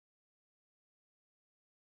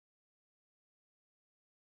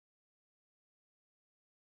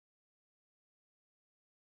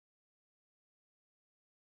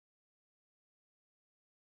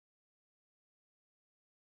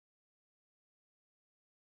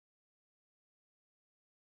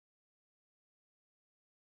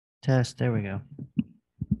Test, there we go.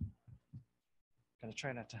 Gonna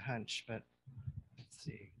try not to hunch, but let's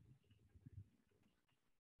see.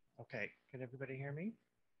 Okay, can everybody hear me?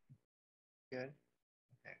 Good.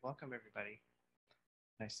 Okay, welcome everybody.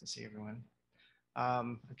 Nice to see everyone.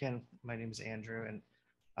 Again, my name is Andrew, and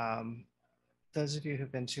those of you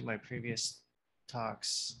who've been to my previous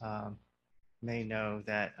talks may know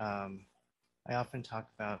that I often talk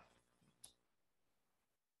about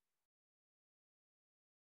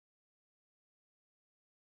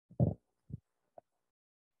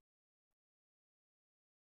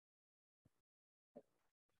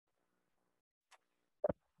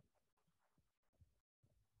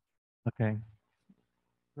okay.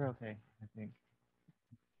 We're okay, I think.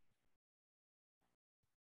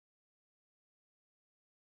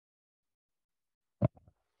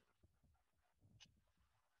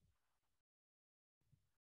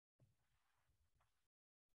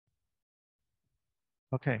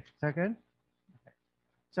 Okay, is that good? Okay.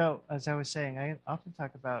 So as I was saying, I often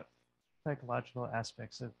talk about psychological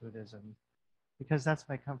aspects of Buddhism because that's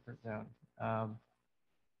my comfort zone. Um,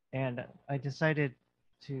 and I decided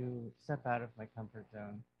to step out of my comfort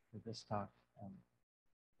zone for this talk. Um,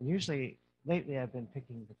 and usually, lately, I've been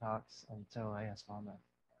picking the talks, and so I asked Lama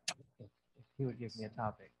if he would give me a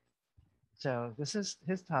topic. So this is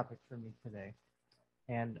his topic for me today,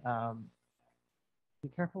 and be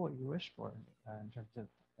careful what you wish for in terms of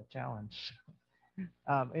a challenge.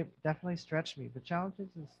 It definitely stretched me. The challenges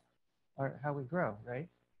are how we grow, right?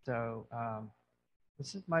 So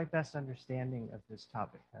this is my best understanding of this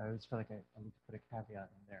topic. I always feel like I need to put a caveat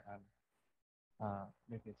in there.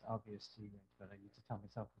 Maybe it's obvious to you, but I need to tell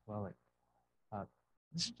myself as well. Like,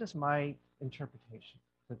 this is just my interpretation.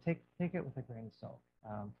 So take it with a grain of salt.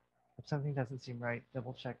 If something doesn't seem right,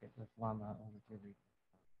 double check it with Lama or with your reader.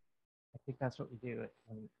 I think that's what we do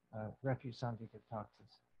when Refuge Sangha give talks.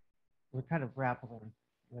 Is we're kind of grappling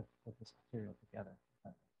with this material together.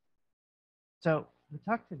 So the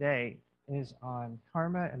talk today is on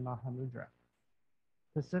karma and Mahamudra.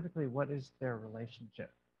 Specifically, what is their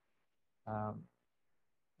relationship? Um,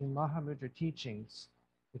 in Mahamudra teachings,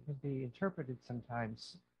 it can be interpreted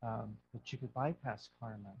sometimes that you could bypass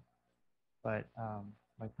karma, but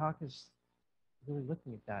my talk is really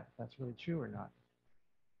looking at that, if that's really true or not.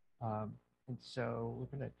 And so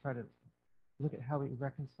we're going to try to look at how we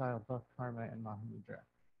reconcile both karma and Mahamudra.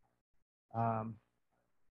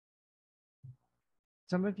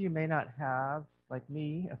 Some of you may not have, like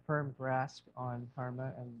me, a firm grasp on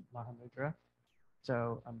karma and Mahamudra.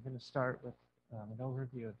 So I'm going to start with an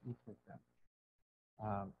overview of each of them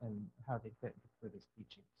and how they fit into Buddhist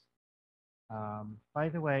teachings. By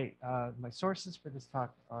the way, my sources for this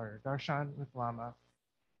talk are Darshan with Lama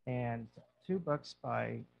and two books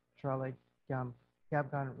by Trale Gabgon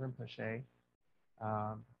Rinpoche.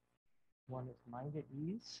 One is Mind at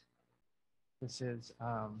Ease. This is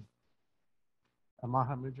a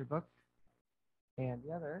Mahamudra book. And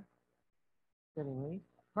the other, fittingly,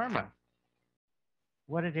 Karma.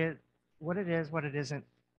 What it is, what it isn't,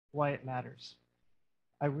 why it matters.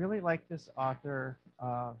 I really like this author.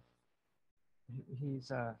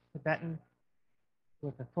 He's Tibetan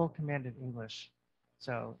with a full command of English.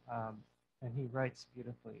 So, and he writes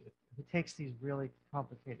beautifully. He takes these really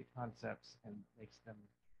complicated concepts and makes them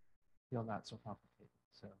feel not so complicated.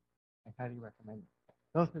 So I highly recommend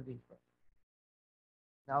both of these books.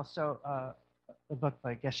 And also a book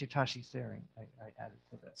by Geshe Sering I added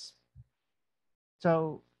to this.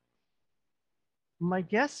 So my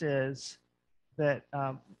guess is that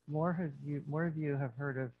more of you have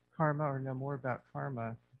heard of karma or know more about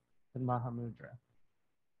karma than Mahamudra.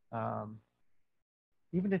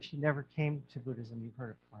 Even if you never came to Buddhism, you've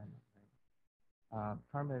heard of karma. Right?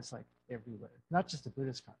 Karma is like everywhere, not just a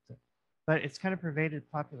Buddhist concept, but it's kind of pervaded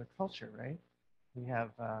popular culture, right? We have,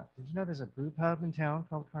 did you know there's a brew pub in town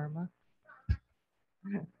called Karma?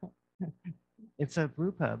 It's a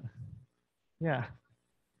brew pub. Yeah.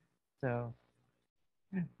 So,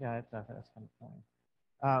 yeah, I thought that was kind of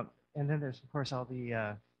funny. And then there's, of course, all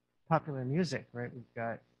the popular music, right? We've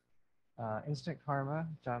got Instant Karma,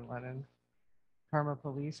 John Lennon, Karma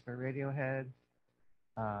Police by Radiohead,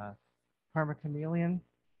 uh, Karma Chameleon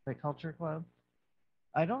by Culture Club.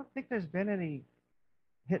 I don't think there's been any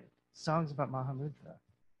hit songs about Mahamudra.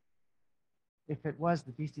 If it was,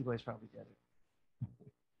 the Beastie Boys probably did it.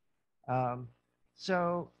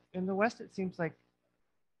 So in the West, it seems like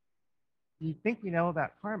you think we know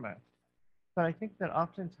about karma, but I think that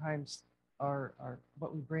oftentimes our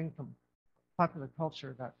what we bring from popular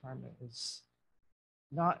culture about karma is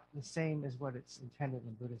not the same as what it's intended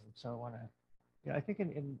in Buddhism. So I want to, I think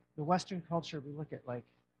in the Western culture, we look at like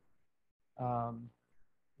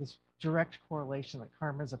this direct correlation that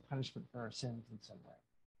karma is a punishment for our sins in some way.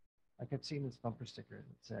 Like I've seen this bumper sticker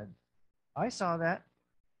that said, I saw that,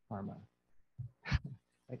 karma.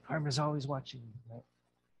 Like karma's always watching you,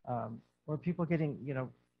 right? Or people getting, kind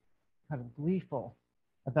of gleeful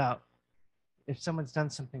about if someone's done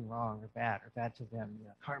something wrong or bad to them,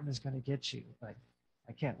 karma's going to get you. Like,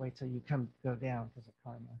 I can't wait till you go down because of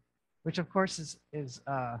karma, which of course is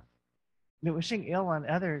wishing ill on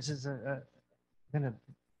others is going to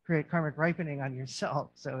create karmic ripening on yourself.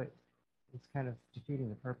 So it's kind of defeating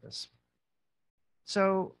the purpose.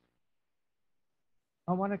 So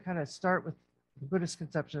I want to kind of start with the Buddhist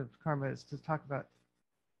conception of karma is to talk about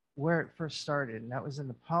where it first started. And that was in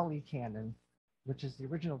the Pali Canon, which is the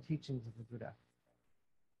original teachings of the Buddha.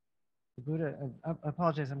 The Buddha, and I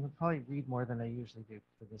apologize, I'm going to probably read more than I usually do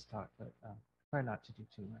for this talk, but try not to do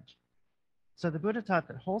too much. So the Buddha taught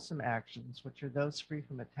that wholesome actions, which are those free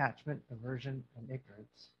from attachment, aversion, and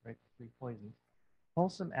ignorance, right, three poisons,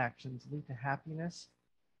 wholesome actions lead to happiness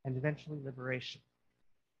and eventually liberation.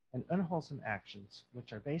 And unwholesome actions,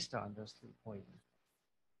 which are based on those three poisons,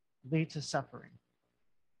 lead to suffering.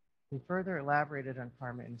 He further elaborated on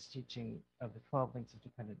karma in his teaching of the 12 links of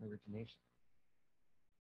dependent origination.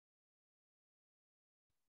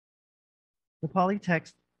 The Pali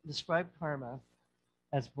text described karma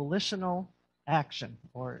as volitional action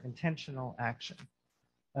or intentional action,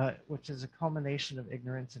 which is a culmination of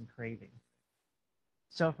ignorance and craving.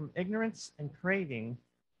 So from ignorance and craving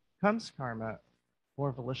comes karma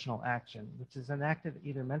or volitional action, which is enacted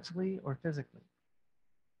either mentally or physically.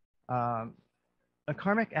 A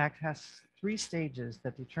karmic act has three stages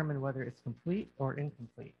that determine whether it's complete or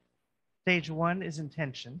incomplete. Stage one is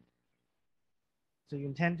intention. So you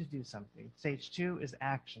intend to do something. Stage two is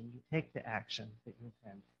action. You take the action that you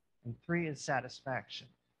intend. And three is satisfaction.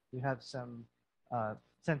 You have some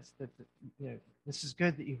sense that this is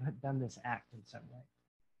good that you've done this act in some way.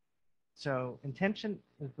 So intention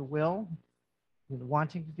is the will,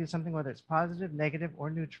 wanting to do something, whether it's positive, negative, or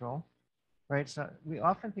neutral, right? So we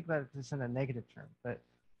often think about this in a negative term, but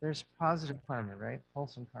there's positive karma, right?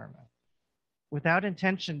 Wholesome karma. Without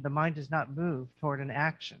intention, the mind does not move toward an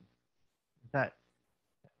action. That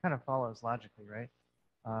kind of follows logically, right?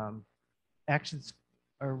 Actions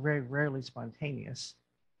are very rarely spontaneous.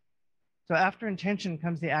 So after intention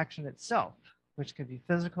comes the action itself, which could be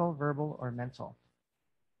physical, verbal, or mental.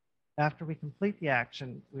 After we complete the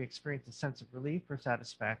action, we experience a sense of relief or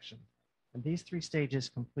satisfaction. And these three stages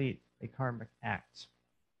complete a karmic act.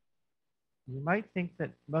 You might think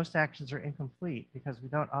that most actions are incomplete because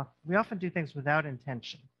we often do things without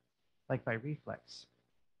intention, like by reflex.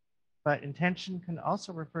 But intention can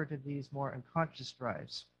also refer to these more unconscious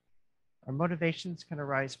drives. Our motivations can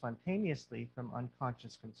arise spontaneously from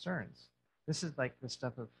unconscious concerns. This is like the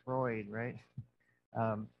stuff of Freud, right?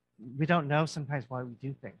 We don't know sometimes why we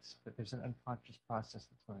do things, but there's an unconscious process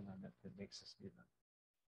that's going on that makes us do them.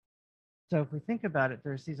 So if we think about it,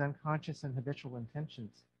 there's these unconscious and habitual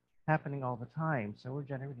intentions happening all the time. So we're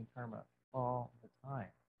generating karma all the time.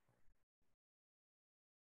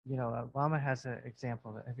 Lama has an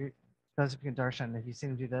example. Those of you in darshan, have you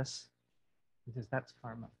seen him do this? He says, that's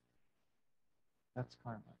karma. That's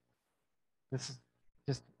karma. This is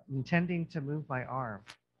just intending to move my arm.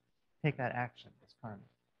 Take that action. It's karma.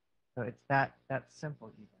 So it's that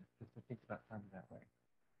simple even, just to think about karma that way.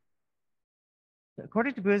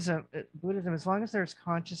 According to Buddhism, as long as there's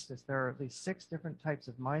consciousness, there are at least 6 different types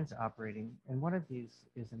of minds operating, and one of these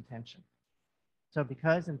is intention. So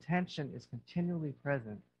because intention is continually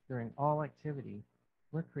present during all activity,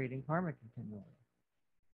 we're creating karma continually.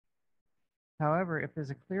 However, if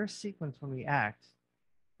there's a clear sequence when we act,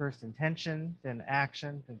 first intention, then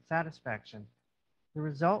action, then satisfaction, the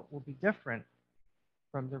result will be different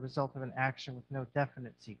from the result of an action with no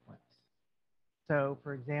definite sequence. So,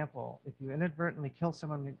 for example, if you inadvertently kill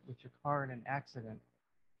someone with your car in an accident,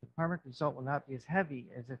 the karmic result will not be as heavy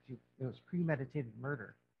as if it was premeditated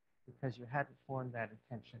murder, because you hadn't formed that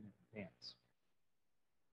intention in advance.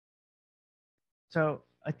 So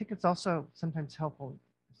I think it's also sometimes helpful,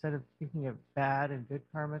 instead of thinking of bad and good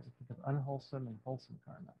karma, to think of unwholesome and wholesome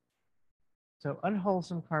karma. So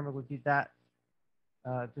unwholesome karma would be that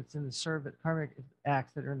that's in the service, karmic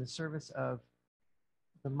acts that are in the service of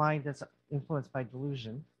the mind that's influenced by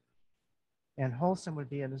delusion. And wholesome would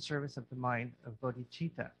be in the service of the mind of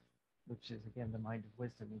bodhicitta, which is, again, the mind of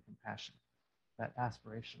wisdom and compassion, that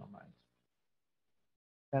aspirational mind.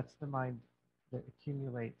 That's the mind that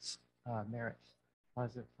accumulates merit,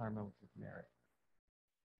 positive karma, which is merit.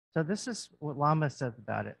 So this is what Lama says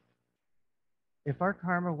about it. If our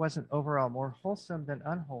karma wasn't overall more wholesome than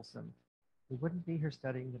unwholesome, we wouldn't be here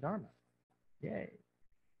studying the Dharma. Yay.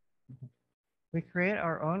 We create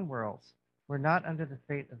our own worlds. We're not under the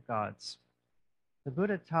fate of gods. The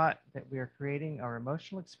Buddha taught that we are creating our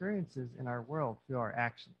emotional experiences in our world through our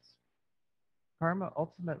actions. Karma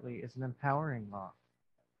ultimately is an empowering law.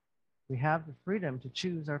 We have the freedom to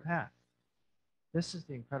choose our path. This is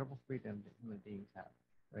the incredible freedom that human beings have,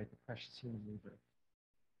 right? The precious human rebirth.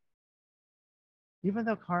 Even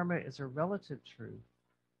though karma is a relative truth,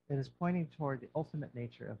 it is pointing toward the ultimate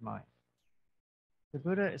nature of mind. The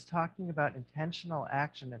Buddha is talking about intentional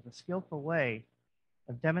action as a skillful way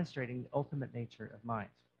of demonstrating the ultimate nature of mind.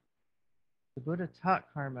 The Buddha taught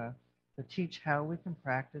karma to teach how we can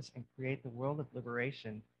practice and create the world of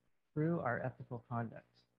liberation through our ethical conduct.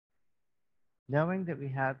 Knowing that we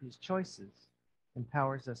have these choices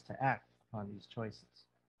empowers us to act upon these choices.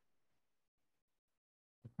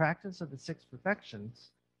 The practice of the six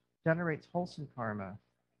perfections generates wholesome karma,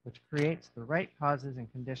 which creates the right causes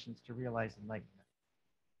and conditions to realize enlightenment.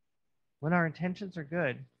 When our intentions are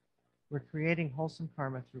good, we're creating wholesome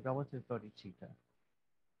karma through relative bodhicitta.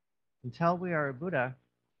 Until we are a Buddha,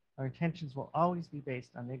 our intentions will always be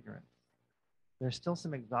based on ignorance. There's still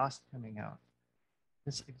some exhaust coming out.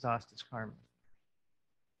 This exhaust is karma.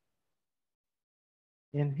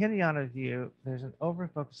 In Hinayana view, there's an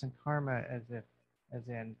overfocus on karma as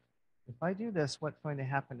in, if I do this, what's going to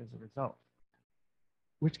happen as a result?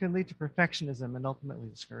 Which can lead to perfectionism and ultimately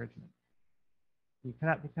discouragement. You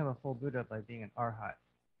cannot become a full Buddha by being an arhat.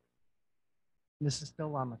 This is still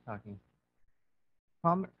Lama talking.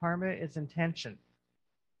 Karma is intention.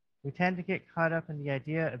 We tend to get caught up in the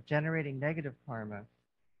idea of generating negative karma,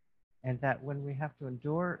 and that when we have to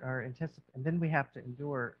endure or anticipate, and then we have to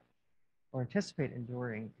endure or anticipate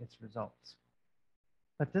enduring its results.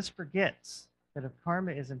 But this forgets that if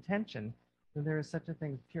karma is intention, then there is such a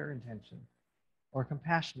thing as pure intention or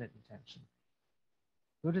compassionate intention.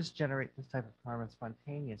 Buddhists generate this type of karma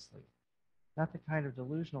spontaneously, not the kind of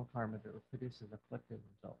delusional karma that produces afflictive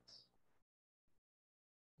results.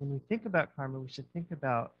 When we think about karma, we should think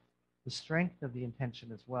about the strength of the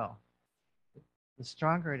intention as well. The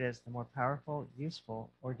stronger it is, the more powerful,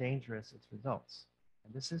 useful, or dangerous its results.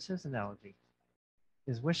 And this is his analogy.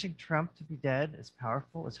 Is wishing Trump to be dead as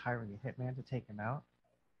powerful as hiring a hitman to take him out?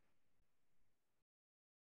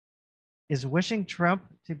 Is wishing Trump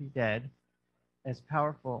to be dead as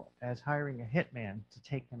powerful as hiring a hitman to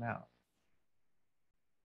take him out?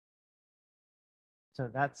 So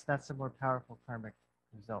that's a more powerful karmic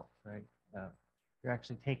result, right? You're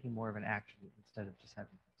actually taking more of an action instead of just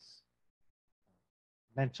having this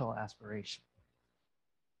mental aspiration.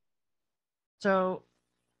 So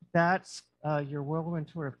that's your whirlwind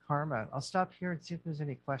tour of karma. I'll stop here and see if there's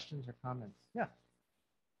any questions or comments. Yeah.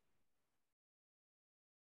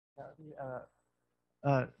 That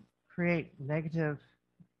would be, create negative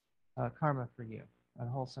karma for you,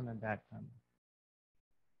 unwholesome and bad karma.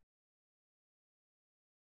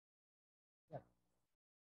 Yeah.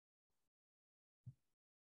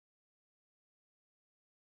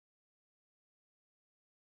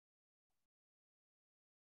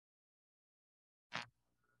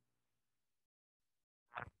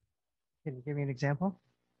 Can you give me an example?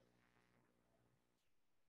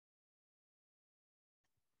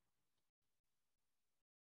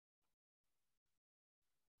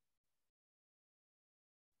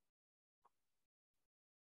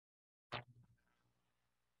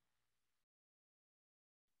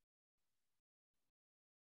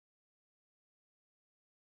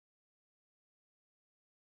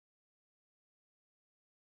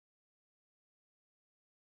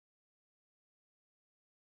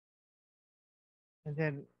 And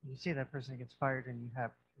then you see that person gets fired and you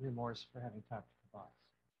have remorse for having talked to the boss.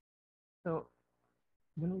 So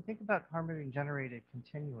when we think about karma being generated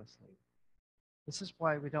continuously, this is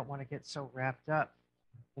why we don't want to get so wrapped up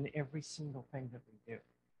in every single thing that we do,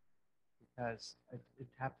 because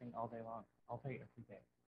it's happening all day long, all day, every day.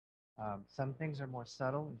 Some things are more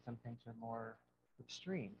subtle and some things are more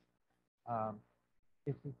extreme. Um,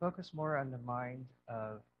 if we focus more on the mind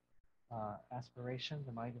of aspiration,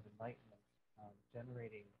 the mind of enlightenment,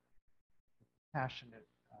 generating passionate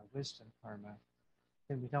wisdom karma,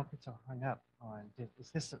 then we don't get so hung up on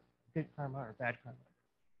is this a good karma or bad karma?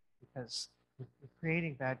 Because we're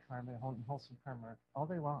creating bad karma and wholesome karma all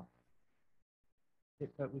day long.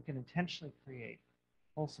 But we can intentionally create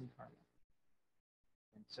wholesome karma.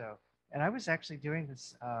 And so, and I was actually doing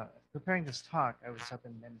this, preparing this talk. I was up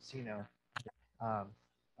in Mendocino um,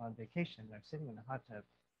 on vacation. And I'm sitting in the hot tub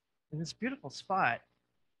in this beautiful spot,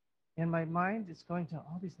 and my mind is going to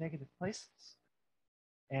all these negative places.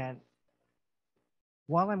 And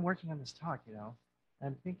while I'm working on this talk,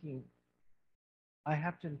 I'm thinking I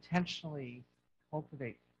have to intentionally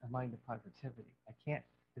cultivate a mind of positivity. I can't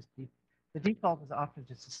just the default is often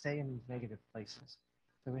just to stay in these negative places.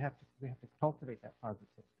 So we have to cultivate that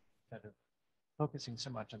positivity instead of focusing so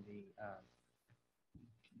much on the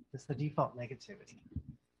just the default negativity.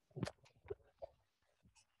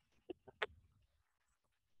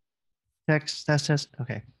 Test.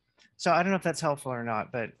 Okay. So I don't know if that's helpful or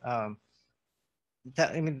not, but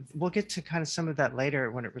that, I mean, we'll get to kind of some of that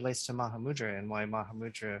later when it relates to Mahamudra and why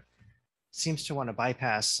Mahamudra seems to want to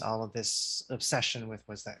bypass all of this obsession with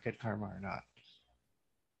was that good karma or not.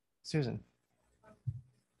 Susan.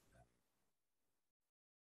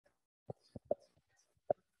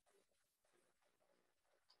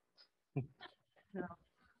 No.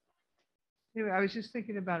 Anyway, I was just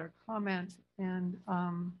thinking about her comment, and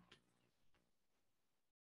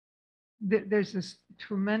there's this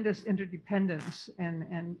tremendous interdependence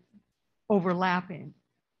and overlapping.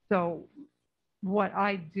 So what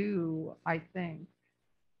I do, I think,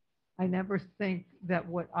 I never think that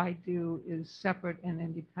what I do is separate and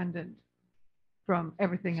independent from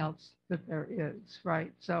everything else that there is,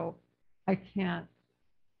 right? So I can't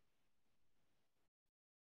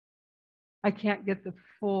get the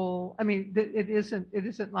full, I mean, it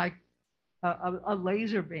isn't like a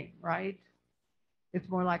laser beam, right? It's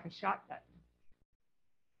more like a shotgun.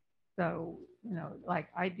 So, you know, like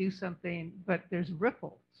I do something, but there's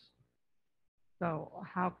ripples. So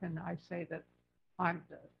how can I say that I'm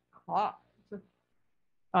the cause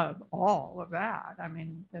of all of that? I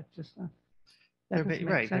mean, that's just, that doesn't make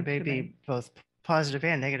Right, there sense may to be me. both positive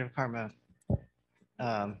and negative karma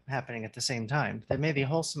happening at the same time. There may be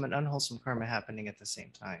wholesome and unwholesome karma happening at the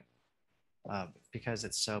same time because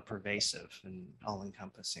it's so pervasive and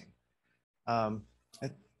all-encompassing.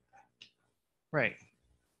 Right.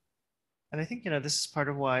 And I think, you know, this is part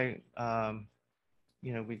of why,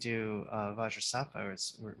 you know, we do Vajrasattva.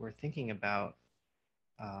 We're thinking about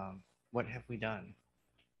what have we done?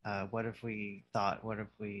 What have we thought? What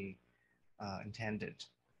have we intended?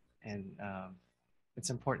 And it's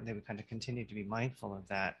important that we kind of continue to be mindful of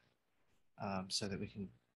that so that we can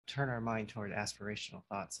turn our mind toward aspirational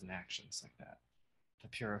thoughts and actions like that, to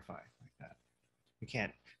purify like that. We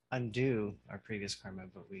can't undo our previous karma,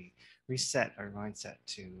 but we reset our mindset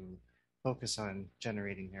to focus on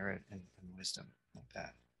generating merit and wisdom like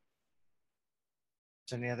that.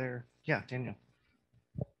 So any other, yeah, Daniel.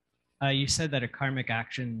 You said that a karmic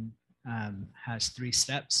action has 3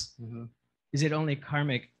 steps. Mm-hmm. Is it only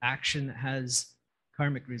karmic action that has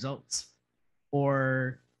karmic results?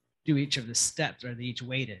 Or do each of the steps, are they each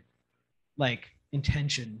weighted? Like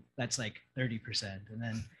intention, that's like 30%. And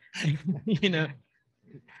then, you know.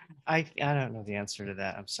 I don't know the answer to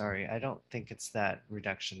that. I'm sorry. I don't think it's that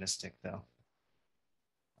reductionistic though.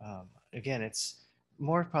 Again, it's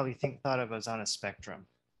more probably thought of as on a spectrum.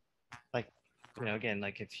 Like, you know, again,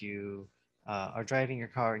 like if you are driving your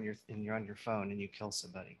car and you're on your phone and you kill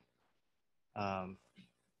somebody,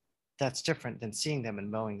 that's different than seeing them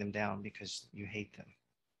and mowing them down because you hate them,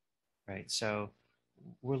 right? So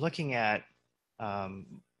we're looking at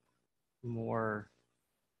more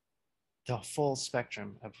the full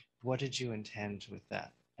spectrum of what did you intend with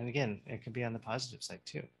that. And again, it could be on the positive side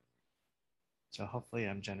too. So hopefully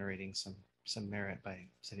I'm generating some merit by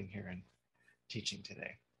sitting here and teaching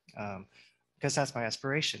today. Because that's my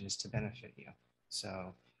aspiration, is to benefit you.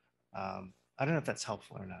 So I don't know if that's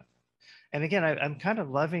helpful or not. And again, I'm kind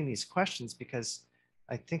of loving these questions because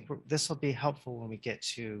I think this will be helpful when we get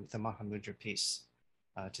to the Mahamudra piece,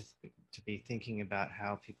 to be thinking about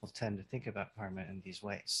how people tend to think about karma in these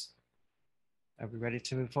ways. Are we ready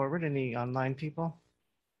to move forward? Any online people?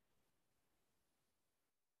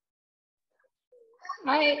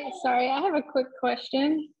 Sorry, I have a quick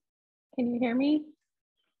question. Can you hear me?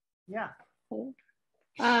 Yeah.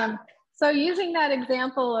 So using that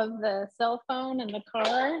example of the cell phone and the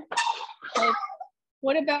car, like,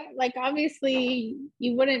 what about, like, obviously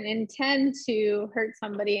you wouldn't intend to hurt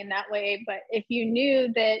somebody in that way, but if you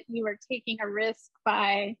knew that you were taking a risk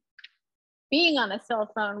by being on a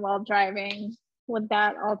cell phone while driving, would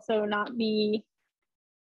that also not be,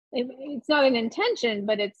 it's not an intention,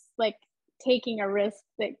 but it's like taking a risk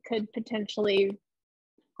that could potentially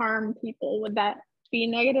harm people? Would that be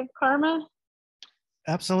negative karma?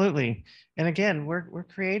 Absolutely. And again, we're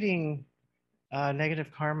creating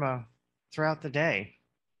negative karma throughout the day.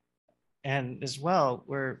 And as well,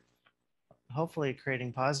 we're hopefully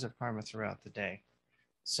creating positive karma throughout the day.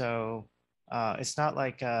 So it's not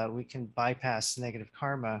like we can bypass negative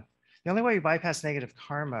karma. The only way you bypass negative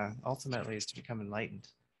karma ultimately is to become enlightened.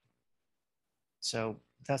 So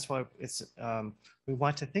that's why we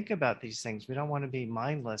want to think about these things. We don't want to be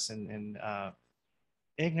mindless and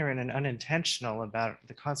ignorant and unintentional about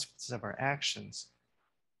the consequences of our actions,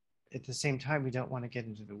 at the same time, we don't want to get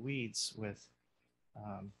into the weeds with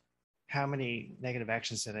how many negative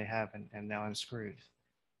actions did I have, and now I'm screwed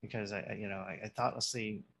because I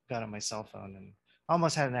thoughtlessly got on my cell phone and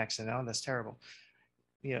almost had an accident. Oh, that's terrible.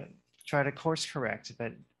 Try to course correct,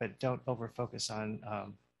 but don't over focus on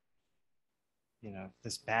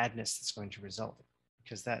this badness that's going to result,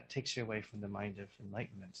 because that takes you away from the mind of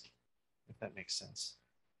enlightenment, if that makes sense.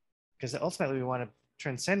 Because ultimately we want to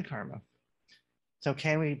transcend karma. So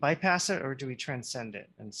can we bypass it or do we transcend it?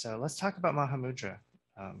 And so let's talk about Mahamudra,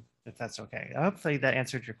 if that's okay. Hopefully that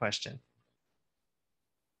answered your question.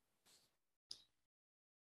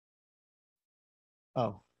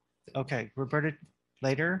 Oh, okay. Roberta,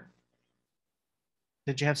 later.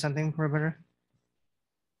 Did you have something, Roberta?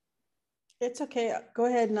 It's okay. Go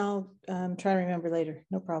ahead and I'll try to remember later.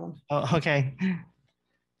 No problem. Oh, okay.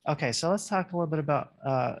 Okay, so let's talk a little bit about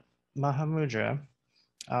Mahamudra.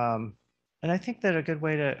 And I think that a good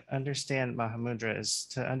way to understand Mahamudra is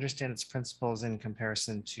to understand its principles in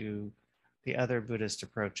comparison to the other Buddhist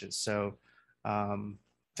approaches. So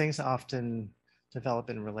things often develop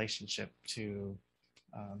in relationship to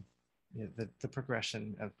the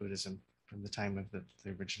progression of Buddhism from the time of the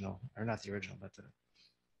original, or not the original, but the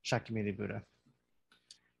Shakyamuni Buddha.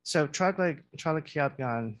 So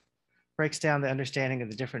Traglekyanpan breaks down the understanding of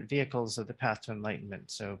the different vehicles of the path to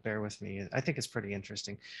enlightenment. So bear with me. I think it's pretty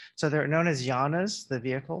interesting. So they're known as yanas, the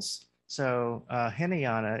vehicles. So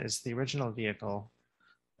Hinayana is the original vehicle,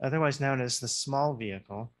 otherwise known as the small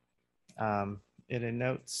vehicle. It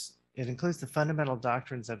includes the fundamental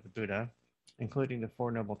doctrines of the Buddha, including the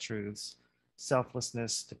Four Noble Truths,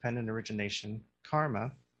 selflessness, dependent origination,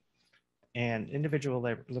 karma, and individual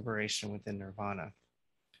liberation within nirvana.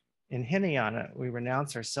 In Hinayana, we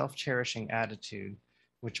renounce our self-cherishing attitude,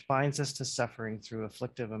 which binds us to suffering through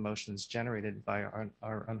afflictive emotions generated by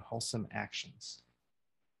our unwholesome actions.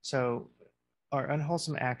 So our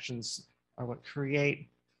unwholesome actions are what create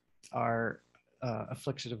our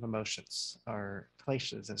afflictive emotions, our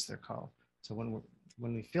kleshas, as they're called. So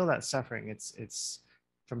when we feel that suffering, it's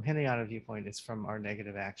from Hinayana viewpoint, it's from our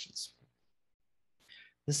negative actions.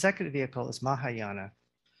 The second vehicle is Mahayana,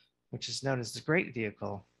 which is known as the great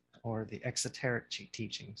vehicle, or the exoteric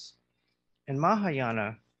teachings. In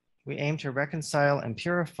Mahayana, we aim to reconcile and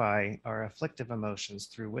purify our afflictive emotions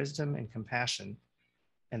through wisdom and compassion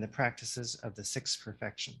and the practices of the six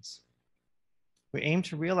perfections. We aim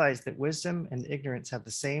to realize that wisdom and ignorance have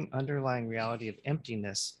the same underlying reality of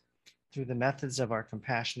emptiness through the methods of our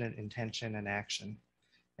compassionate intention and action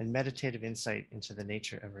and meditative insight into the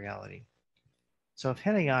nature of reality. So if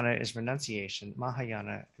Hinayana is renunciation,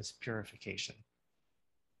 Mahayana is purification.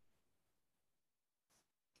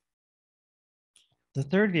 The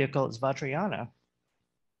third vehicle is Vajrayana,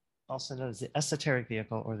 also known as the esoteric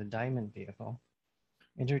vehicle or the diamond vehicle,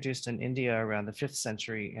 introduced in India around the 5th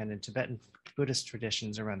century and in Tibetan Buddhist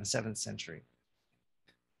traditions around the 7th century.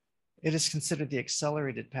 It is considered the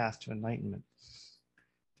accelerated path to enlightenment.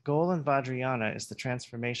 The goal in Vajrayana is the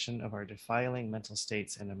transformation of our defiling mental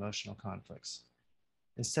states and emotional conflicts.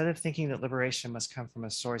 Instead of thinking that liberation must come from a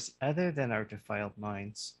source other than our defiled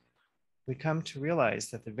minds, we come to realize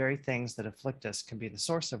that the very things that afflict us can be the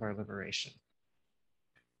source of our liberation.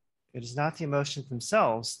 It is not the emotions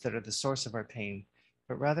themselves that are the source of our pain,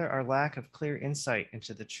 but rather our lack of clear insight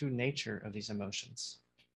into the true nature of these emotions.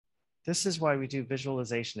 This is why we do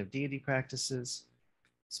visualization of deity practices,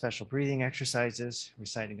 special breathing exercises,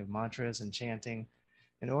 reciting of mantras and chanting,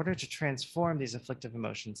 in order to transform these afflictive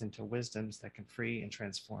emotions into wisdoms that can free and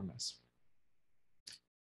transform us.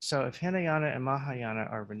 So if Hinayana and Mahayana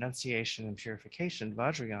are renunciation and purification,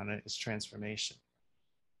 Vajrayana is transformation.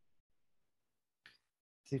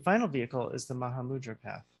 The final vehicle is the Mahamudra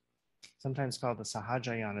path, sometimes called the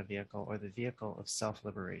Sahajayana vehicle or the vehicle of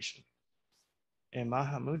self-liberation. In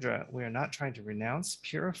Mahamudra, we are not trying to renounce,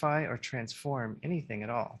 purify, or transform anything at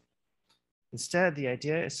all. Instead, the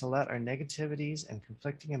idea is to let our negativities and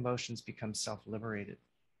conflicting emotions become self-liberated.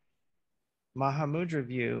 Mahamudra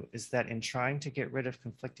view is that in trying to get rid of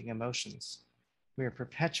conflicting emotions, we are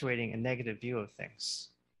perpetuating a negative view of things.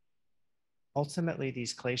 Ultimately,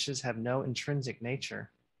 these kleshas have no intrinsic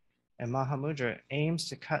nature, and Mahamudra aims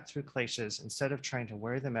to cut through kleshas instead of trying to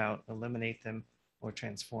wear them out, eliminate them, or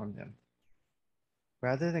transform them.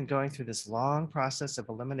 Rather than going through this long process of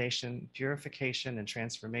elimination, purification, and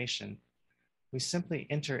transformation, we simply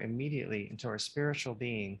enter immediately into our spiritual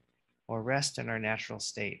being or rest in our natural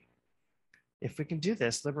state. If we can do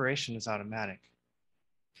this, liberation is automatic.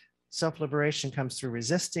 Self-liberation comes through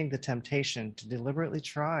resisting the temptation to deliberately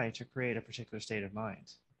try to create a particular state of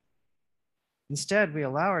mind. Instead, we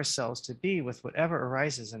allow ourselves to be with whatever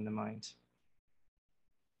arises in the mind.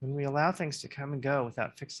 When we allow things to come and go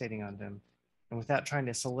without fixating on them, and without trying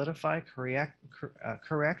to solidify,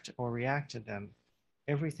 correct, or react to them,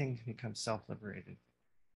 everything becomes self-liberated.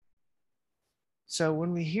 So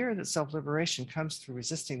when we hear that self-liberation comes through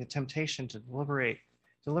resisting the temptation to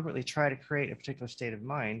deliberately try to create a particular state of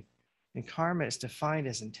mind, and karma is defined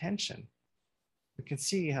as intention, we can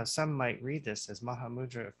see how some might read this as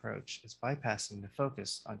Mahamudra approach is bypassing the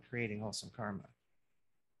focus on creating wholesome karma.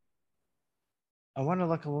 I want to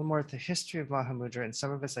look a little more at the history of Mahamudra and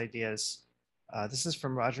some of its ideas. This is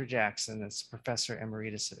from Roger Jackson, as Professor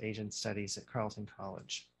Emeritus of Asian Studies at Carleton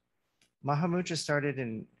College. Mahamudra started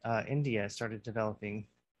in India, started developing,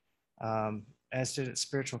 as did its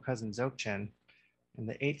spiritual cousin Dzogchen, in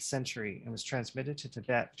the 8th century, and was transmitted to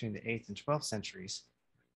Tibet between the 8th and 12th centuries,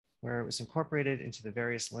 where it was incorporated into the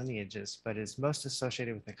various lineages, but is most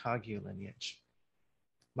associated with the Kagyu lineage.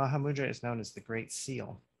 Mahamudra is known as the Great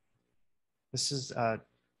Seal. This is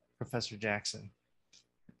Professor Jackson.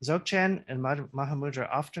 Dzogchen and Mahamudra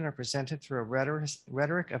often are presented through a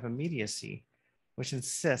rhetoric of immediacy, which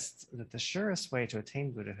insists that the surest way to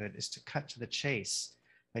attain Buddhahood is to cut to the chase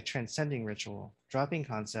by transcending ritual, dropping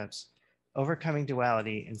concepts, overcoming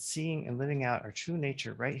duality, and seeing and living out our true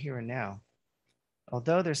nature right here and now.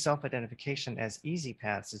 Although their self-identification as easy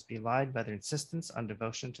paths is belied by their insistence on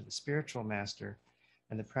devotion to the spiritual master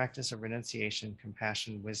and the practice of renunciation,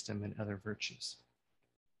 compassion, wisdom, and other virtues.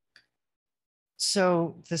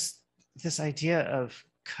 So this idea of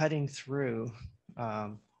cutting through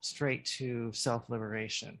straight to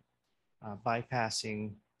self-liberation,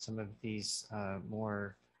 bypassing some of these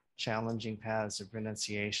more challenging paths of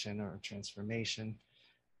renunciation or transformation.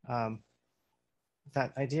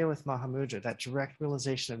 That idea with Mahamudra, that direct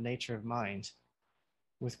realization of nature of mind,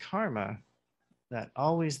 with karma, that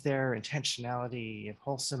always there intentionality of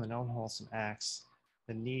wholesome and unwholesome acts,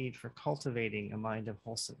 the need for cultivating a mind of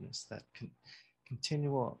wholesomeness, that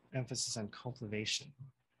continual emphasis on cultivation,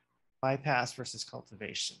 bypass versus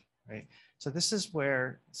cultivation, right? So this is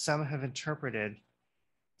where some have interpreted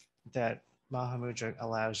that Mahamudra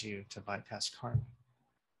allows you to bypass karma.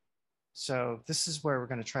 So this is where we're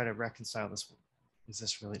going to try to reconcile this. Is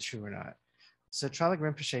this really true or not? So Tralik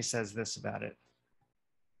Rinpoche says this about it.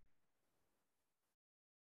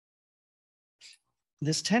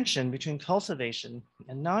 This tension between cultivation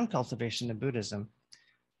and non-cultivation in Buddhism,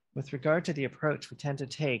 with regard to the approach we tend to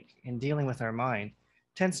take in dealing with our mind,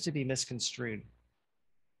 tends to be misconstrued.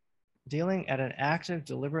 Dealing at an active,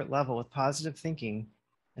 deliberate level with positive thinking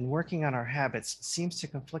and working on our habits seems to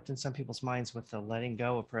conflict in some people's minds with the letting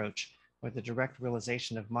go approach or the direct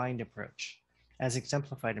realization of mind approach, as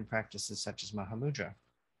exemplified in practices such as Mahamudra.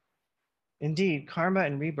 Indeed, karma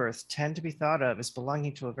and rebirth tend to be thought of as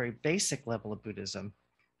belonging to a very basic level of Buddhism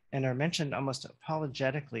and are mentioned almost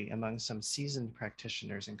apologetically among some seasoned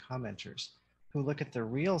practitioners and commenters who look at the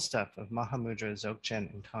real stuff of Mahamudra,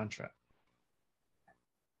 Dzogchen, and Tantra.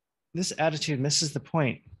 This attitude misses the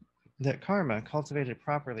point that karma, cultivated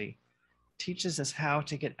properly, teaches us how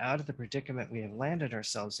to get out of the predicament we have landed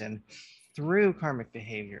ourselves in through karmic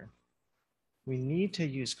behavior. We need to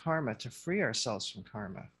use karma to free ourselves from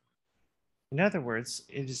karma. In other words,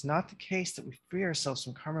 it is not the case that we free ourselves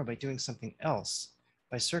from karma by doing something else,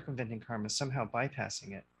 by circumventing karma, somehow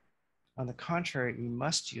bypassing it. On the contrary, we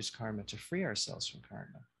must use karma to free ourselves from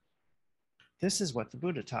karma. This is what the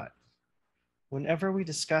Buddha taught. Whenever we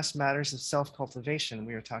discuss matters of self-cultivation,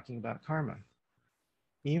 we are talking about karma.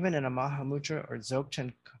 Even in a Mahamudra or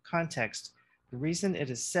Dzogchen context, the reason it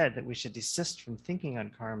is said that we should desist from thinking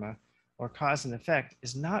on karma or cause and effect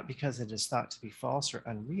is not because it is thought to be false or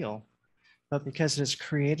unreal, but because it is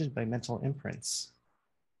created by mental imprints.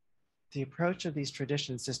 The approach of these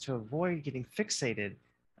traditions is to avoid getting fixated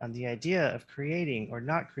on the idea of creating or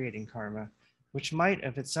not creating karma, which might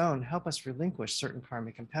of its own help us relinquish certain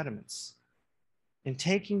karmic impediments. In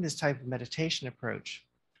taking this type of meditation approach,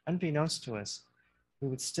 unbeknownst to us, we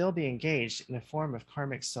would still be engaged in a form of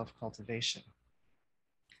karmic self-cultivation.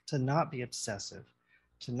 To not be obsessive,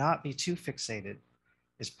 to not be too fixated,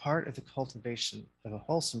 is part of the cultivation of a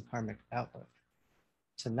wholesome karmic outlook.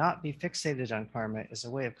 To not be fixated on karma is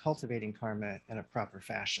a way of cultivating karma in a proper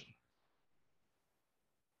fashion.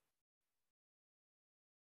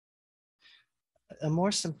 A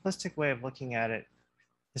more simplistic way of looking at it,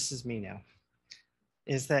 this is me now,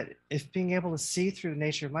 is that if being able to see through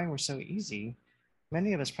nature of mind were so easy,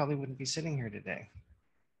 many of us probably wouldn't be sitting here today.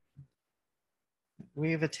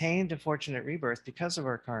 We have attained a fortunate rebirth because of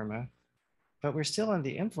our karma, but we're still under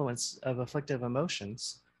the influence of afflictive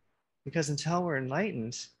emotions, because until we're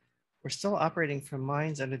enlightened, we're still operating from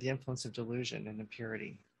minds under the influence of delusion and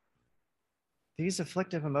impurity. These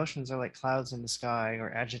afflictive emotions are like clouds in the sky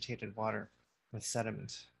or agitated water with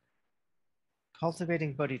sediment.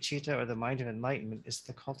 Cultivating bodhicitta, or the mind of enlightenment, is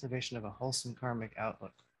the cultivation of a wholesome karmic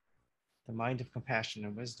outlook, the mind of compassion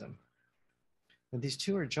and wisdom. When these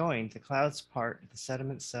two are joined, the clouds part, the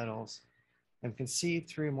sediment settles, and can see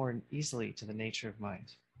through more easily to the nature of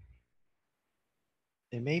mind.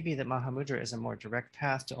 It may be that Mahamudra is a more direct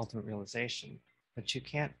path to ultimate realization, but you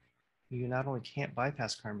not only can't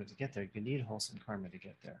bypass karma to get there, you need wholesome karma to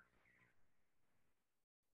get there.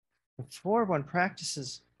 Before one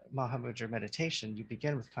practices Mahamudra meditation, you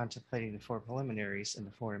begin with contemplating the four preliminaries and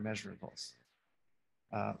the four immeasurables,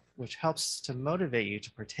 which helps to motivate you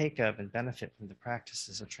to partake of and benefit from the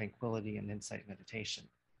practices of tranquility and insight meditation.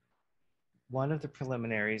 One of the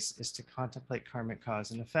preliminaries is to contemplate karmic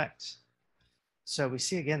cause and effect. So we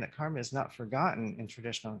see again that karma is not forgotten in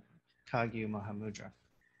traditional Kagyu Mahamudra.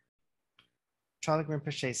 Trungpa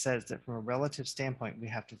Rinpoche says that from a relative standpoint, we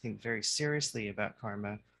have to think very seriously about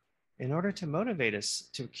karma in order to motivate us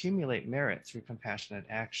to accumulate merit through compassionate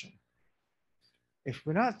action. If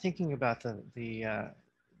we're not thinking about the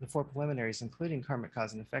four preliminaries, including karmic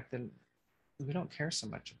cause and effect, then we don't care so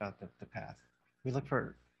much about the path. We look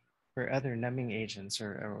for other numbing agents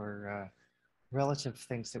or relative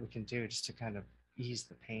things that we can do just to kind of ease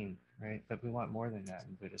the pain, right? But we want more than that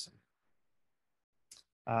in Buddhism.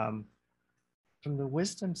 From the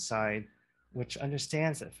wisdom side, which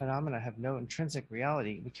understands that phenomena have no intrinsic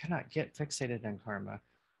reality, we cannot get fixated on karma,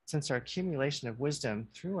 since our accumulation of wisdom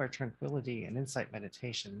through our tranquility and insight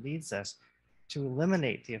meditation leads us to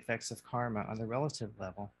eliminate the effects of karma on the relative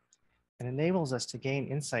level and enables us to gain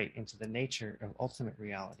insight into the nature of ultimate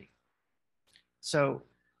reality. So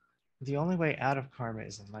the only way out of karma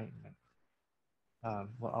is enlightenment.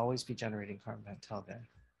 We'll always be generating karma until then.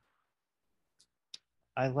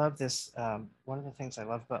 I love this. One of the things I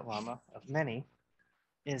love about Lama, of many,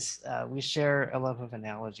 is we share a love of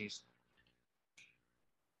analogies.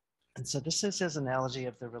 And so this is his analogy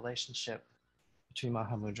of the relationship between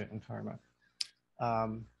Mahamudra and karma.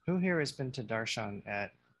 Who here has been to Darshan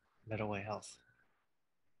at Middleway Health?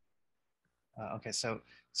 Okay, so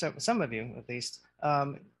some of you at least.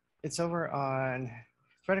 It's over on,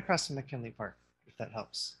 right across from McKinley Park, if that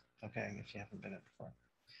helps. Okay, if you haven't been it before.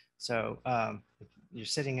 So you're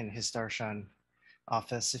sitting in his Darshan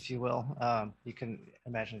office, if you will. You can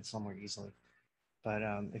imagine it's a little more easily. But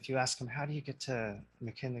if you ask him, how do you get to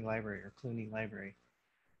McKinley Library or Clooney Library?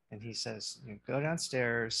 And he says, go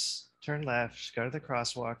downstairs, turn left, go to the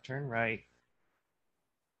crosswalk, turn right.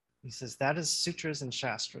 He says, that is sutras and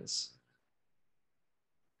shastras.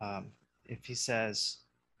 If he says,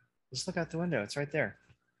 just look out the window, it's right there.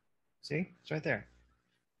 See, it's right there.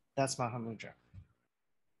 That's Mahamudra.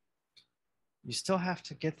 You still have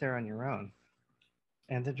to get there on your own.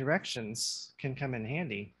 And the directions can come in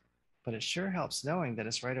handy, but it sure helps knowing that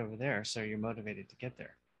it's right over there, so you're motivated to get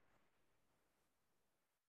there.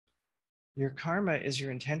 Your karma is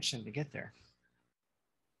your intention to get there.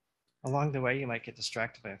 Along the way, you might get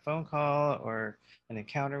distracted by a phone call or an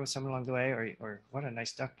encounter with someone along the way, or what a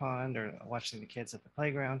nice duck pond, or watching the kids at the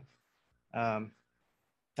playground.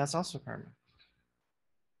 That's also karma.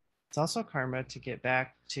 It's also karma to get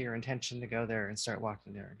back to your intention to go there and start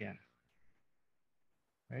walking there again.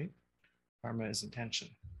 Right? Karma is intention.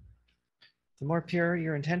 The more pure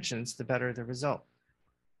your intentions, the better the result.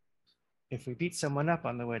 If we beat someone up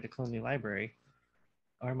on the way to Clooney Library,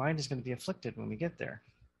 our mind is going to be afflicted when we get there.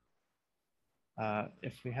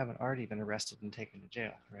 If we haven't already been arrested and taken to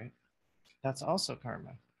jail, right? That's also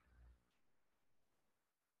karma.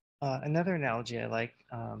 Another analogy I like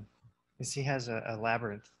is he has a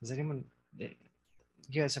labyrinth. Does anyone, you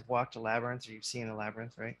guys have walked a labyrinth, or you've seen a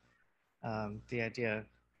labyrinth, right? The idea,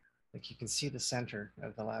 like, you can see the center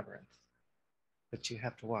of the labyrinth, but you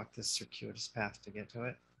have to walk this circuitous path to get to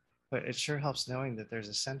it. But it sure helps knowing that there's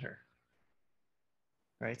a center,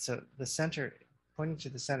 right? So the center, pointing to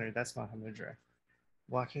the center, that's Mahamudra.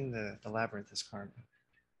 Walking the labyrinth is karma.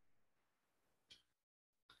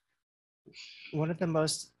 One of the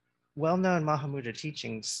most well-known Mahamudra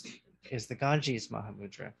teachings is the Ganges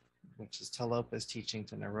Mahamudra, which is Tilopa's teaching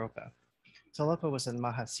to Naropa. Tilopa was a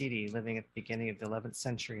Mahasiddhi living at the beginning of the 11th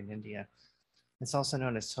century in India. It's also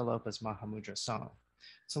known as Tilopa's Mahamudra song.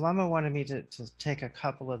 So Lama wanted me to take a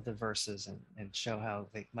couple of the verses and show how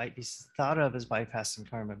they might be thought of as bypassing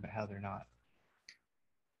karma, but how they're not.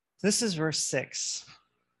 This is verse 6.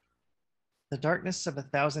 The darkness of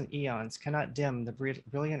 1,000 eons cannot dim the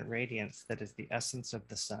brilliant radiance that is the essence of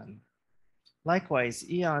the sun. Likewise,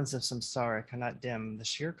 eons of samsara cannot dim the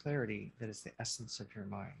sheer clarity that is the essence of your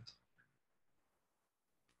mind.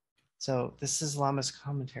 So this is Lama's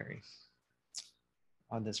commentary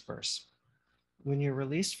on this verse. When you're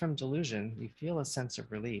released from delusion, you feel a sense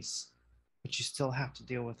of release, but you still have to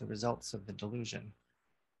deal with the results of the delusion.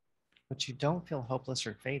 But you don't feel hopeless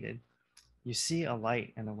or fated. You see a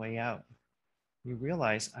light and a way out. You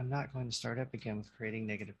realize, I'm not going to start up again with creating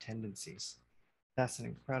negative tendencies. That's an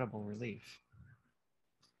incredible relief.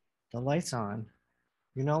 The light's on.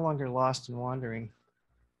 You're no longer lost and wandering.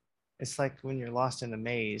 It's like when you're lost in a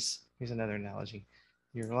maze. Here's another analogy.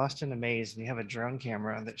 You're lost in a maze and you have a drone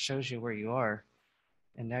camera that shows you where you are.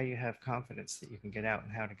 And now you have confidence that you can get out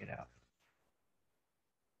and how to get out.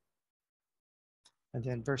 And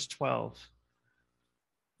then verse 12.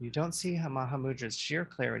 You don't see Mahamudra's sheer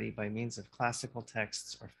clarity by means of classical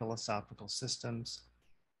texts or philosophical systems,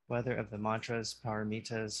 whether of the mantras,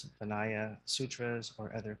 paramitas, Vinaya, sutras,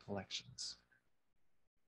 or other collections.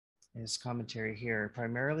 In his commentary here,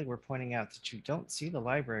 primarily we're pointing out that you don't see the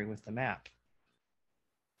library with the map,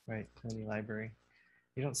 right? Cluny library.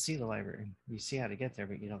 You don't see the library. You see how to get there,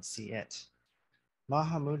 but you don't see it.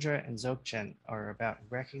 Mahamudra and Dzogchen are about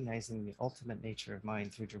recognizing the ultimate nature of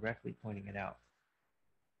mind through directly pointing it out.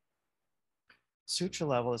 Sutra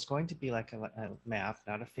level is going to be like a map,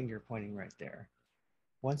 not a finger pointing right there.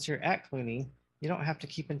 Once you're at Cluny, you don't have to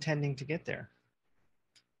keep intending to get there,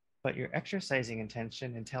 but you're exercising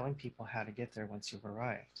intention and telling people how to get there once you've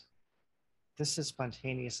arrived. This is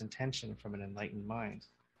spontaneous intention from an enlightened mind.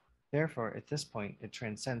 Therefore, at this point, it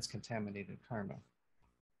transcends contaminated karma.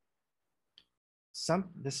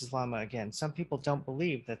 This is Lama again. Some people don't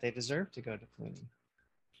believe that they deserve to go to Cluny.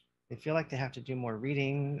 They feel like they have to do more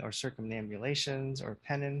reading or circumambulations or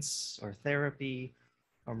penance or therapy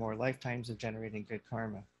or more lifetimes of generating good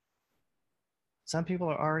karma. Some people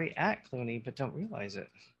are already at Cluny but don't realize it.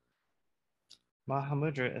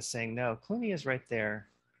 Mahamudra is saying, no, Cluny is right there.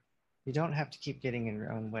 You don't have to keep getting in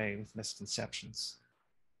your own way with misconceptions.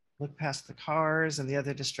 Look past the cars and the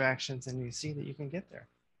other distractions and you see that you can get there.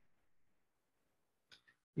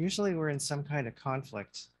 Usually we're in some kind of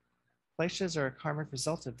conflict. Kleshas are a karmic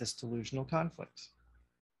result of this delusional conflict.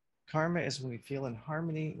 Karma is when we feel in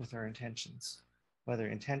harmony with our intentions, whether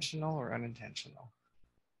intentional or unintentional.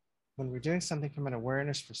 When we're doing something from an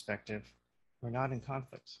awareness perspective, we're not in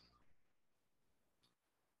conflict.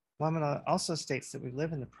 Lama also states that we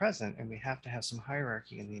live in the present and we have to have some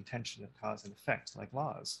hierarchy in the intention of cause and effect, like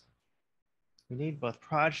laws. We need both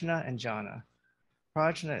prajna and jhana.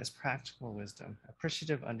 Prajna is practical wisdom,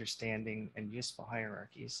 appreciative understanding, and useful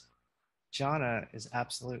hierarchies. Jhana is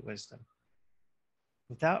absolute wisdom.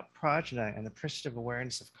 Without prajna and appreciative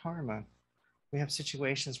awareness of karma, we have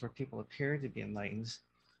situations where people appear to be enlightened,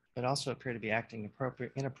 but also appear to be acting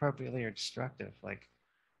inappropriately or destructive. Like,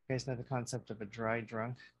 you guys know the concept of a dry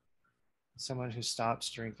drunk? Someone who stops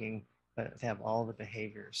drinking, but they have all the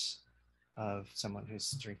behaviors of someone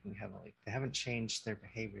who's drinking heavily. They haven't changed their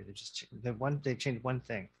behavior. They changed one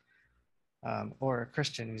thing. Or a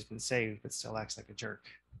Christian who's been saved, but still acts like a jerk.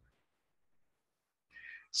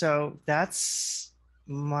 So that's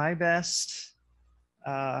my best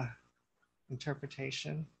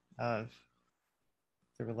interpretation of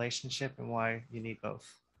the relationship and why you need both.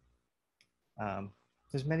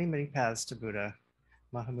 There's many, many paths to Buddha.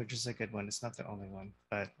 Mahamudra is a good one. It's not the only one,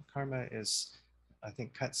 but karma is, I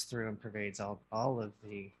think, cuts through and pervades all of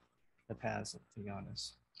the paths of the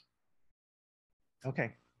yanas.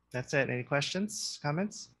 Okay, that's it. Any questions,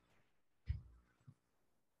 comments?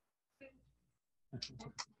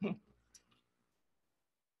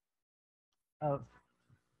 Oh,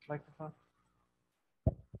 microphone.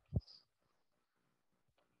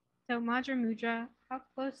 So Mahamudra, how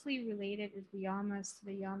closely related is the yamas to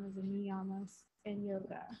the yamas and niyamas in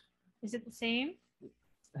yoga? Is it the same?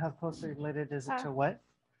 How closely related is it to what?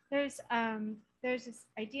 There's this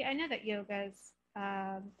idea. I know that yoga's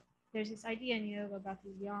there's this idea in yoga about the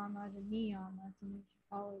yamas and niyamas, and you should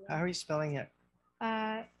follow that. How are you spelling it?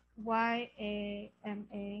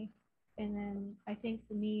 Y-A-M-A, and then I think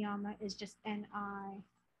the niyama is just N-I-Y-A-M-A.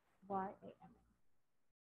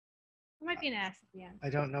 There might be an S at the end. I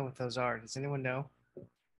don't know what those are. Does anyone know?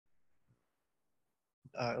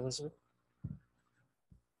 Elizabeth?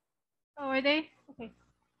 Oh, are they? Okay.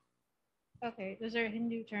 Okay, those are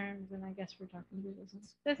Hindu terms, and I guess we're talking Buddhism.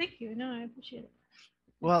 So thank you. No, I appreciate it.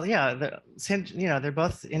 Well, yeah, they're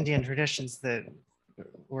both Indian traditions that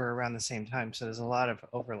were around the same time, so there's a lot of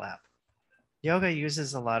overlap. Yoga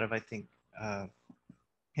uses a lot of, I think,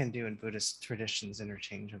 Hindu and Buddhist traditions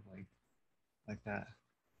interchangeably, like that.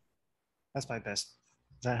 That's my best.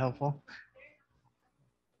 Is that helpful?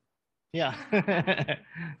 Yeah.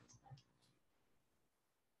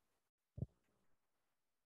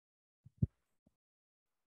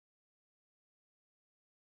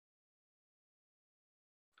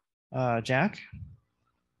 Jack?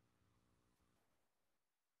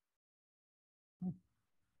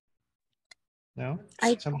 No?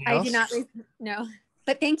 Somebody I else? do not no,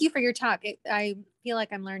 but thank you for your talk. I feel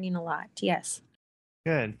like I'm learning a lot. Yes.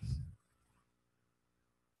 Good.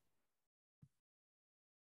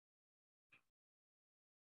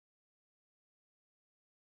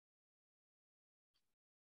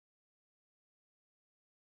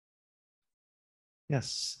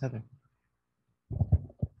 Yes, Heather.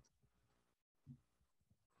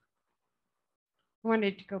 I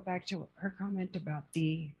wanted to go back to her comment about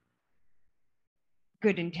the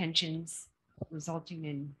good intentions resulting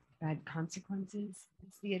in bad consequences.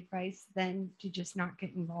 Is the advice then to just not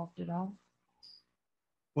get involved at all?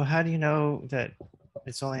 Well, how do you know that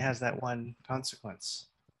it only has that one consequence?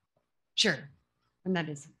 Sure. And that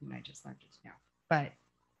is something I just learned just now. But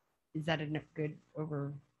is that a good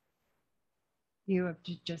overview of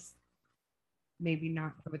to just maybe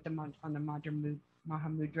not go with on the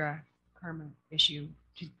Mahamudra karma issue,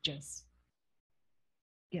 to just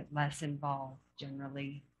get less involved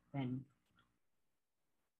generally than?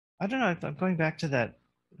 I don't know. I'm going back to that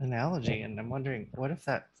analogy, and I'm wondering, what if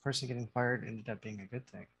that person getting fired ended up being a good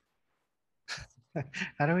thing?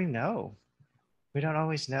 How do we know? We don't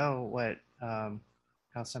always know what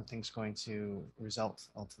how something's going to result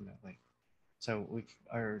ultimately. So we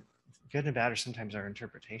are good and bad, or sometimes our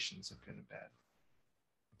interpretations of good and bad,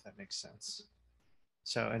 if that makes sense.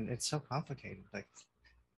 So, and it's so complicated. Like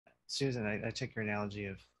Susan, I take your analogy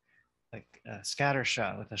of like a scatter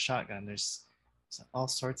shot with a shotgun. There's all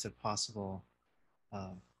sorts of possible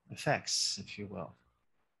effects, if you will.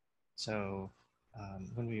 So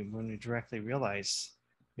when we directly realize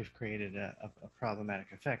we've created a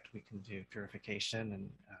problematic effect, we can do purification and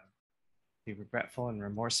be regretful and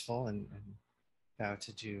remorseful, and vow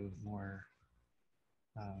to do more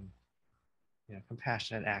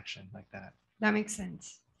compassionate action like that. That makes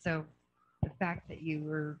sense. So the fact that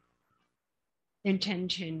your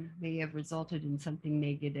intention may have resulted in something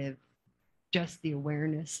negative, just the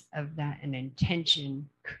awareness of that and intention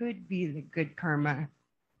could be the good karma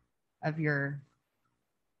of the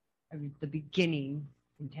beginning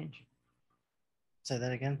intention. Say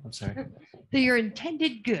that again. I'm sorry. So your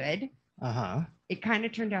intended good, it kind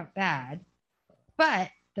of turned out bad,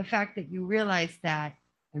 but the fact that you realized that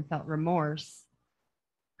and felt remorse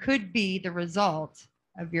could be the result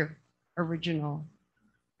of your original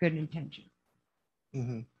good intention.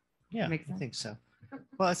 Mm-hmm. Yeah, Makes sense? I think so.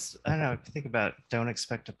 Well, I don't know. Think about don't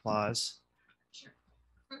expect applause. Sure.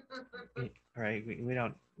 Right? We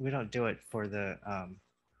don't do it for the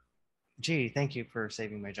gee, thank you for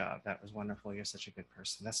saving my job. That was wonderful. You're such a good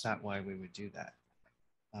person. That's not why we would do that.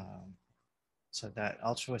 So that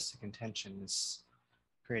altruistic intention is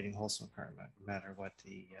creating wholesome karma, no matter what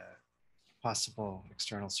the possible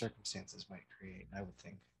external circumstances might create, I would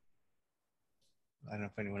think. I don't know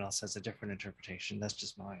if anyone else has a different interpretation. That's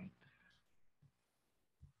just mine.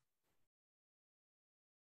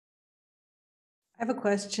 I have a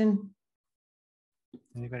question.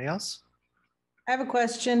 Anybody else? I have a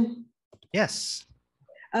question. Yes.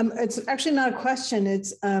 It's actually not a question.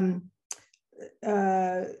 It's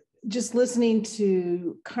just listening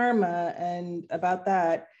to karma and about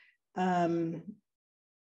that.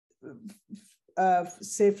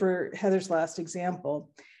 Say for Heather's last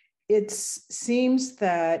example, it seems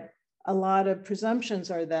that a lot of presumptions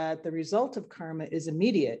are that the result of karma is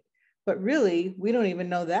immediate, but really we don't even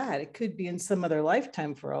know that. It could be in some other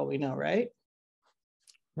lifetime for all we know, right?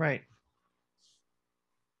 Right.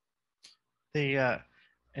 The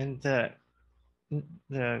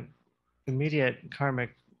immediate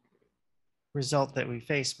karmic result that we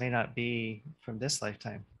face may not be from this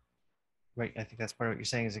lifetime. Right. I think that's part of what you're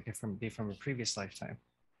saying, is it could be from a previous lifetime.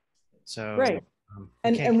 So right.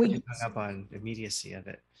 We can't get hung up on immediacy of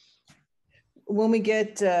it. When we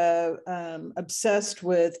get obsessed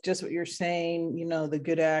with just what you're saying, the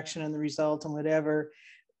good action and the result and whatever,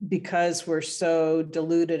 because we're so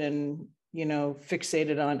deluded and,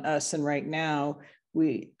 fixated on us and right now,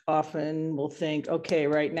 we often will think, okay,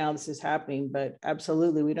 right now this is happening, but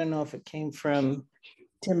absolutely, we don't know if it came from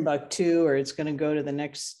Timbuktu or it's going to go to the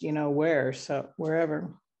next,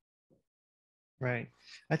 wherever. Right.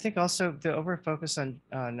 I think also the over focus on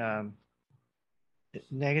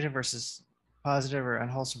negative versus positive, or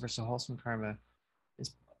unwholesome versus wholesome karma,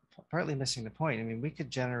 is partly missing the point. I mean, we could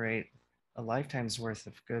generate a lifetime's worth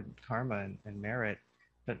of good karma and merit,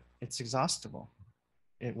 but it's exhaustible.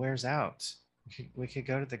 It wears out. We could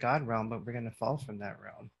go to the God realm, but we're going to fall from that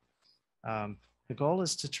realm. The goal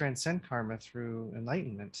is to transcend karma through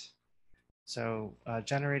enlightenment. So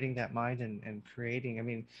generating that mind and creating, I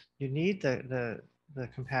mean, you need the the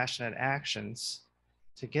compassionate actions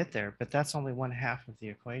to get there, but that's only one half of the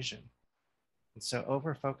equation. And so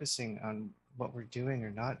over focusing on what we're doing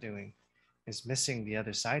or not doing is missing the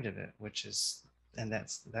other side of it, which is, and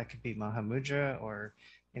that could be Mahamudra or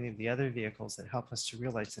any of the other vehicles that help us to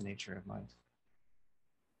realize the nature of mind.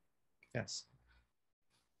 Yes.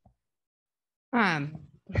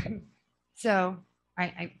 So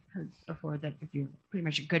I heard before that if you're pretty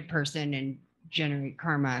much a good person and generate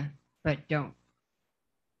karma, but don't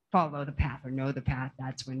follow the path or know the path,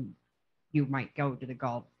 that's when you might go to the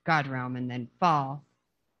God realm and then fall.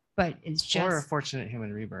 But it's just, or a fortunate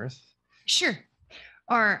human rebirth. Sure.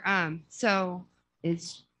 Or so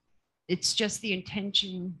it's just the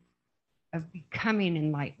intention of becoming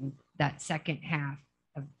enlightened, that second half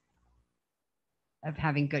of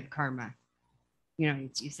having good karma. You know,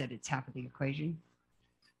 you said it's half of the equation.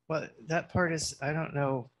 Well, that part is, I don't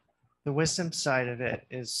know, the wisdom side of it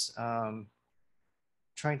is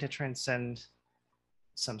trying to transcend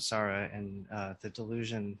samsara and the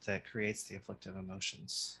delusion that creates the afflictive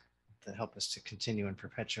emotions that help us to continue and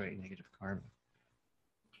perpetuate negative karma.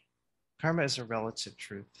 Karma is a relative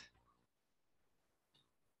truth.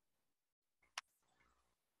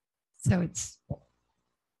 So it's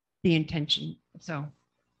the intention. So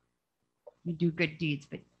you do good deeds,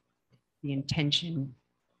 but the intention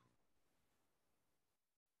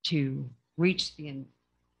to reach the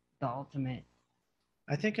ultimate.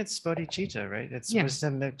 I think it's bodhicitta, right? It's Yeah.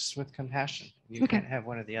 wisdom mixed with compassion. You Okay. can't have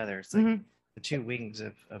one or the other. It's like the two wings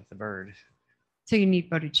of the bird. So you need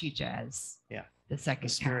bodhicitta as the second The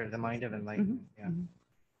spirit, half. the mind of enlightenment. Yeah.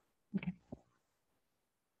 Okay.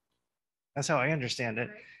 That's how I understand it.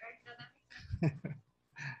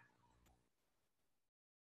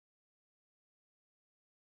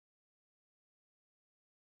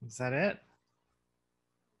 Is that it?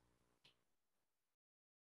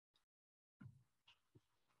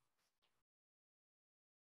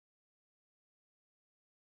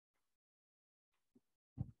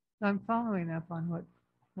 I'm following up on what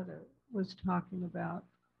it was talking about.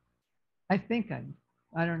 I think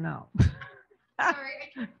I don't know.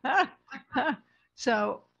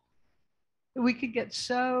 So we could get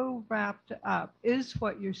so wrapped up, is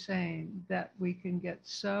what you're saying, that we can get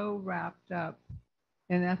so wrapped up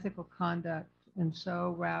in ethical conduct and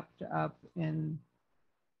so wrapped up in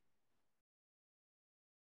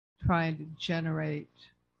trying to generate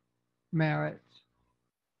merit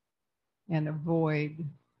and avoid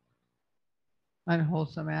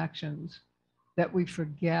unwholesome actions that we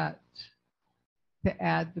forget to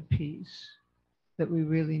add the piece that we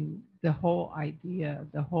really, the whole idea,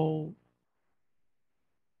 the whole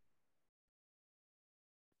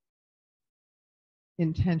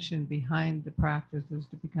intention behind the practice is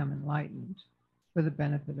to become enlightened for the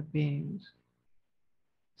benefit of beings.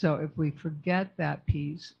 So if we forget that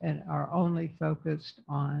piece and are only focused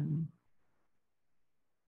on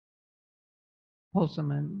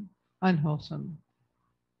wholesome and unwholesome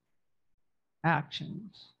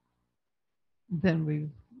actions, then we're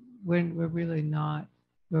really not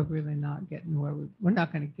getting where we're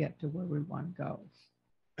not going to get to where we want to go.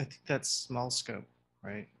 I think that's small scope,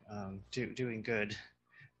 right? Doing good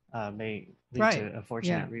may lead Right. to a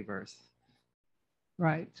fortunate Yeah. rebirth.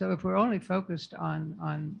 Right. So if we're only focused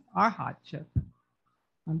on arhatship,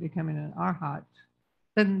 on becoming an arhat,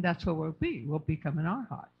 then that's what we'll be. We'll become an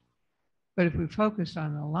arhat. But if we focus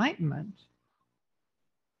on enlightenment,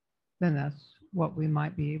 then that's what we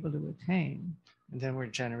might be able to attain. And then we're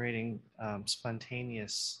generating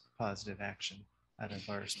spontaneous positive action out of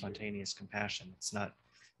our spontaneous compassion. It's not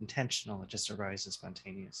intentional, it just arises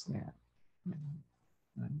spontaneously. Yeah.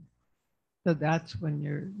 Right. So that's when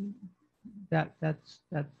you're that's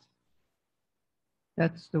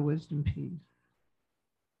the wisdom piece.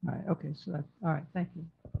 All right. Okay. So that's all right. Thank you.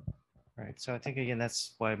 Right. So I think again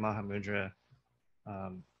that's why Mahamudra,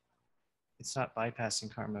 it's not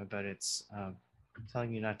bypassing karma, but it's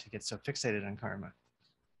telling you not to get so fixated on karma.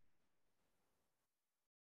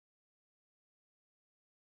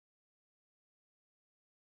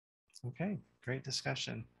 Okay, great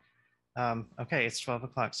discussion. Okay, it's 12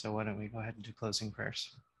 o'clock, so why don't we go ahead and do closing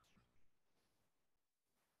prayers?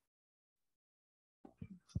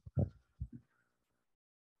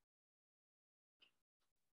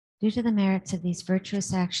 Due to the merits of these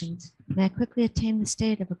virtuous actions, may I quickly attain the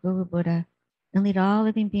state of a Guru Buddha and lead all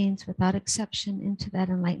living beings without exception into that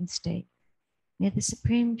enlightened state. May the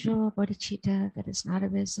supreme jewel of bodhicitta that has not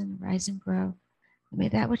arisen rise and grow, and may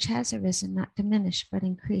that which has arisen not diminish but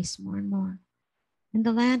increase more and more. In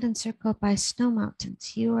the land encircled by snow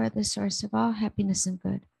mountains, you are the source of all happiness and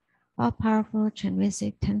good. All powerful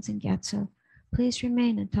Chenrezig Tenzin Gyatso, please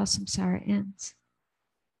remain until samsara ends.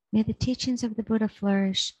 May the teachings of the Buddha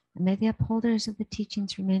flourish, and may the upholders of the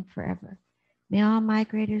teachings remain forever. May all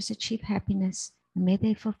migrators achieve happiness, and may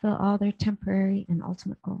they fulfill all their temporary and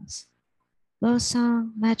ultimate goals.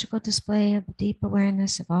 Losang, magical display of the deep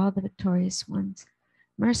awareness of all the victorious ones,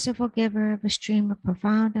 merciful giver of a stream of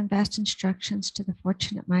profound and vast instructions to the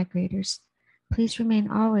fortunate migrators, please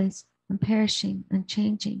remain always unperishing,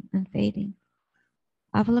 unchanging, unfading.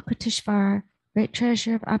 Avalokiteshvara, great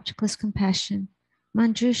treasure of objectless compassion,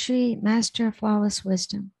 Manjushri, master of flawless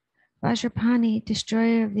wisdom, Vajrapani,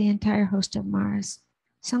 destroyer of the entire host of Mars,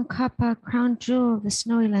 Sankapa, crown jewel of the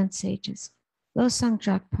snowy land sages, Losang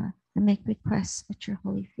Gyatso, and make requests at your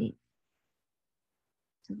holy feet.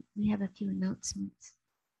 So we have a few announcements.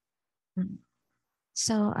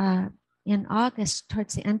 In August,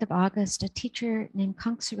 towards the end of August, a teacher named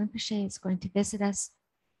Kangsu Rinpoche is going to visit us.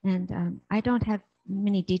 And I don't have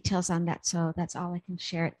many details on that, so that's all I can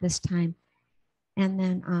share at this time. And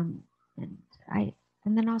then I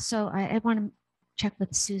want to check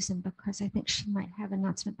with Susan because I think she might have an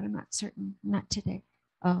announcement, but I'm not certain, not today.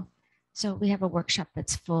 Oh, so we have a workshop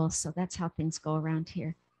that's full, so that's how things go around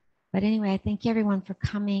here. But anyway, I thank everyone for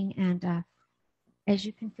coming, and as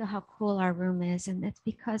you can feel how cool our room is, and that's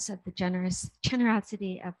because of the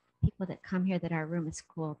generosity of people that come here that our room is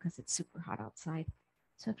cool because it's super hot outside.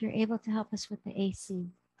 So if you're able to help us with the AC,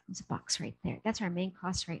 there's a box right there. That's our main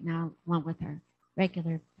cost right now, along with our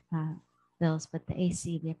regular bills, but the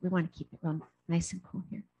AC, we want to keep it real nice and cool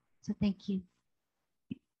here. So thank you.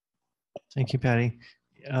 Thank you, Patty.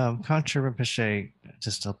 Kangsu Rinpoche,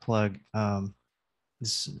 just a plug,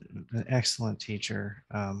 is an excellent teacher.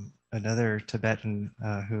 Another Tibetan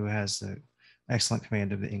who has an excellent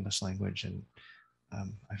command of the English language, and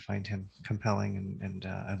I find him compelling, and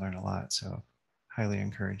I learn a lot. So highly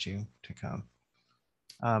encourage you to come.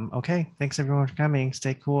 Okay, thanks everyone for coming.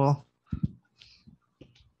 Stay cool.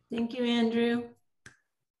 Thank you, Andrew.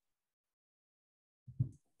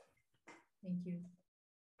 Thank you.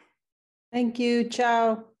 Thank you.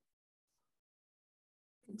 Ciao.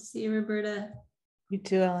 Good to see you, Roberta. You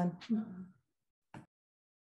too, Ellen.